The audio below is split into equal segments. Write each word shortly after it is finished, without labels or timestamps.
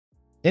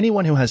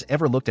Anyone who has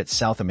ever looked at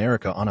South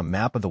America on a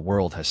map of the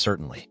world has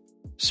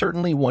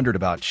certainly wondered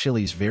about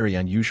Chile's very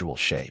unusual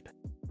shape.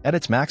 At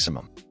its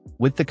maximum,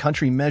 the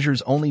country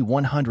measures only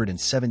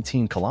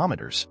 117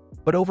 kilometers,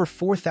 but over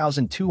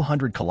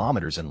 4,200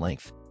 kilometers in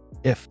length.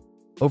 If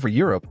over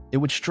Europe, it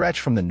would stretch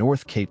from the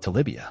North Cape to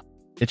Libya.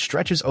 It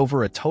stretches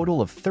over a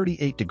total of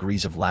 38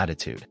 degrees of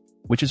latitude,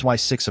 which is why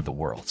 6 of the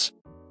world's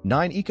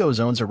 9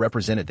 ecozones are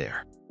represented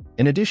there.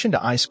 In addition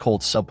to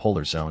ice-cold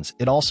subpolar zones,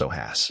 it also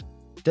has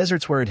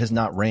deserts where it has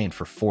not rained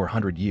for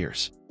 400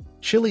 years.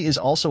 Chile is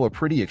also a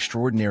pretty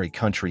extraordinary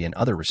country in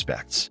other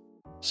respects.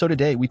 So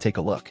today we take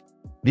a look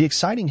at the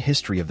exciting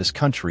history of this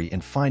country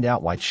and find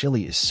out why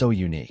Chile is so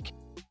unique.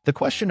 The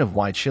question of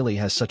why Chile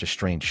has such a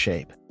strange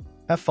shape.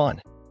 Have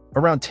fun.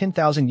 Around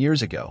 10,000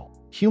 years ago,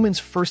 humans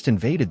first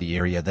invaded the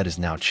area that is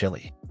now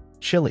Chile.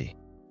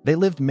 They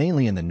lived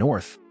mainly in the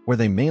north, where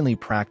they mainly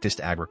practiced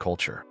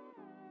agriculture.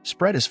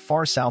 Spread as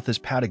far south as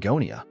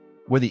Patagonia,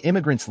 where the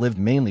immigrants lived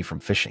mainly from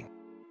fishing.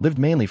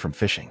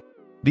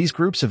 These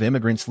groups of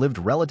immigrants lived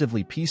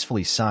relatively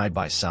peacefully side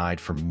by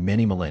side for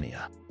many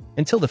millennia,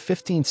 until the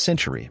 15th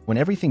century when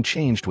everything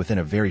changed within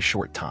a very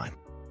short time.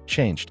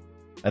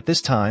 At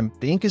this time,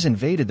 the Incas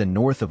invaded the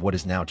north of what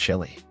is now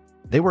Chile.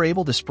 They were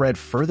able to spread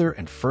further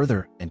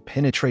and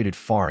penetrated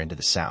far into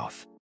the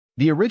south.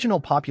 The original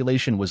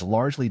population was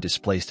largely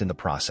displaced in the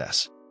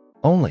process.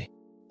 Only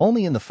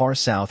in the far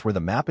south were the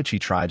Mapuche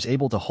tribes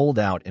able to hold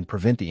out and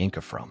prevent the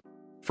Inca from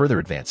further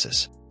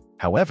advances.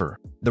 However,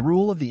 the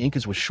rule of the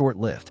Incas was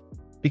short-lived,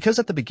 because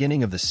at the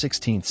beginning of the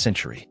 16th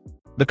century,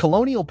 the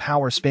colonial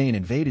power Spain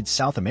invaded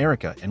South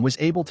America and was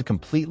able to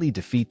completely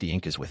defeat the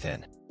Incas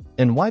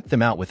and wipe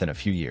them out within a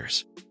few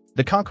years.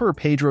 The conqueror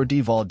Pedro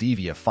de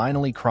Valdivia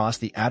finally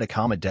crossed the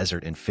Atacama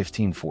Desert in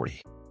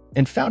 1540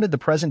 and founded the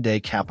present-day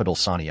capital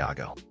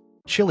Santiago.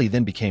 Chile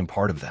then became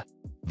part of the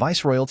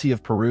Viceroyalty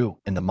of Peru,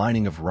 and the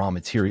mining of raw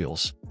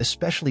materials,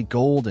 especially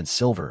gold and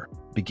silver,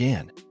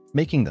 began,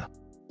 making the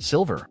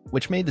silver,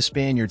 which made the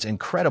Spaniards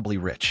incredibly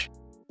rich.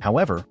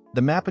 However,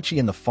 the Mapuche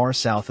in the far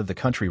south of the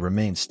country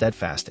remained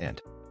steadfast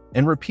and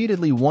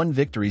repeatedly won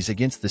victories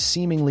against the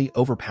seemingly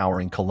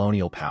overpowering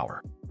colonial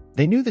power.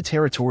 They knew the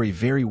territory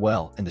very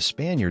well, and the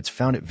Spaniards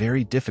found it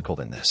very difficult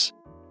in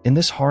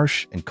this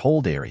harsh and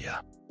cold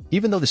area.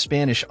 Even though the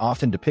Spanish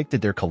often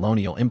depicted their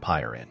colonial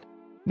empire in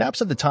maps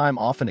of the time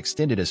often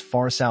extended as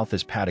far south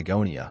as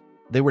Patagonia,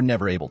 they were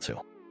never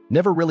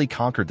really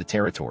conquered the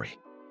territory.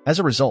 As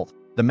a result,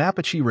 the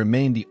Mapuche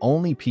remained the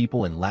only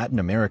people in Latin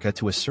America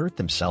to assert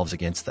themselves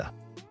against the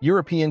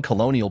European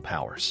colonial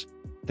powers.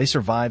 They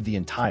survived the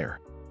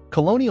entire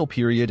colonial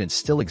period and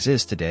still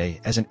exist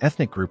today as an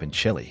ethnic group in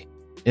Chile.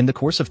 In the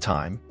course of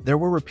time, there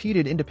were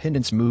repeated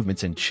independence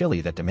movements in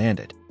Chile that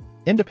demanded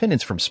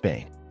independence from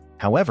Spain.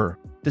 However,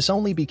 this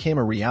only became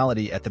a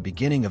reality at the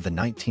beginning of the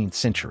 19th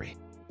century.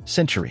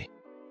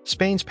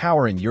 Spain's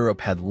power in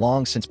Europe had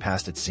long since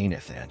passed its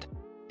zenith, and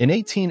in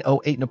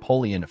 1808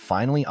 Napoleon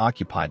finally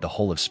occupied the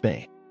whole of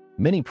Spain.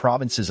 Many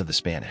provinces of the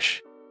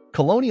Spanish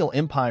colonial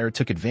empire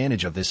took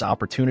advantage of this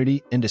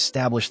opportunity and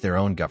established their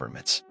own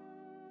governments,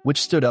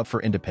 which stood up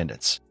for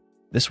independence.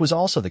 This was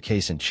also the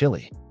case in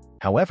Chile.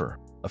 However,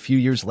 a few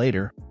years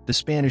later, the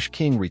Spanish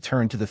king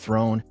returned to the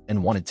throne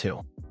and wanted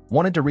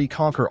to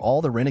reconquer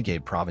all the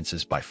renegade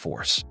provinces by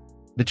force.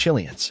 The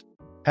Chileans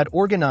had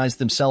organized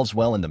themselves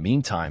well in the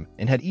meantime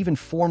and had even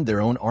formed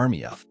their own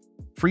army of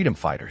freedom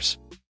fighters.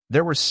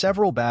 There were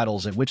several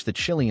battles in which the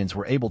Chileans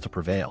were able to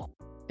prevail,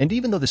 and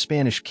even though the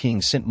Spanish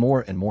king sent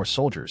more and more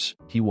soldiers,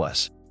 he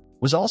was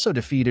also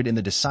defeated in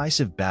the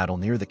decisive battle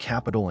near the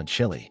capital, in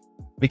Chile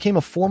became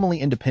a formally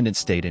independent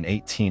state in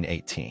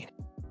 1818.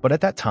 But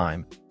at that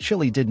time,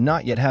 Chile did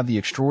not yet have the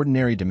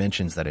extraordinary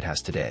dimensions that it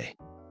has today.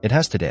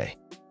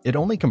 It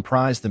only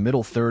comprised the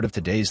middle third of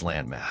today's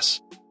landmass.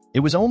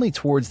 It was only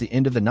towards the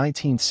end of the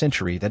 19th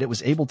century that it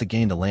was able to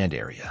gain the land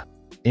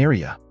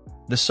area.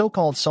 The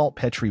so-called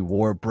saltpetre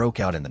war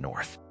broke out in the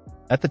north.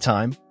 At the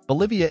time,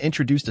 Bolivia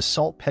introduced a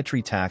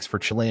saltpetre tax for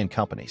Chilean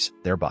companies,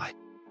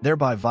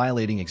 thereby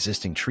violating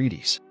existing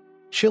treaties.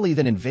 Chile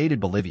then invaded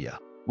Bolivia,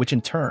 which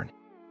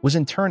was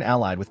in turn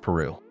allied with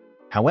Peru.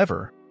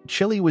 However,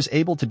 Chile was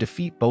able to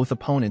defeat both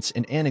opponents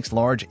and annex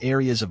large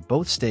areas of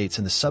both states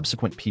in the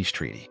subsequent peace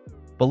treaty.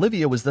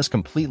 Bolivia was thus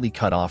completely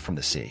cut off from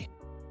the sea.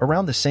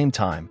 Around the same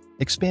time,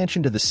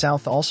 expansion to the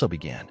south also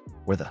began,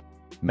 where the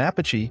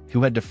Mapuche,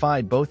 who had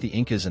defied both the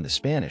Incas and the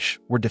Spanish,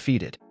 were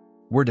defeated.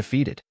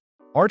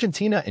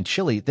 Argentina and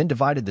Chile then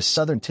divided the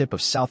southern tip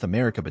of South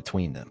America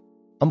between them,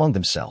 among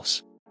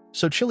themselves.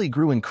 So Chile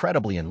grew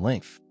incredibly in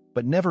length,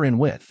 but never in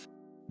width.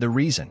 The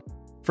reason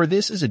for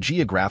this is a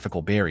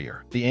geographical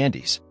barrier, the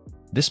Andes.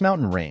 This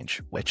mountain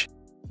range, which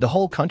the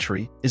whole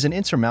country, is an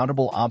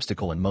insurmountable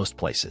obstacle in most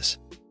places.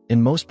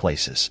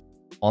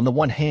 On the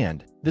one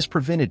hand, this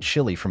prevented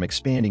Chile from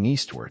expanding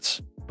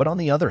eastwards, but on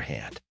the other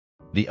hand,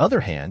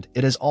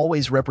 it has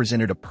always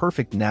represented a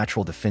perfect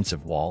natural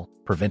defensive wall,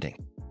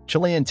 preventing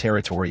Chilean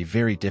territory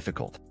very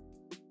difficult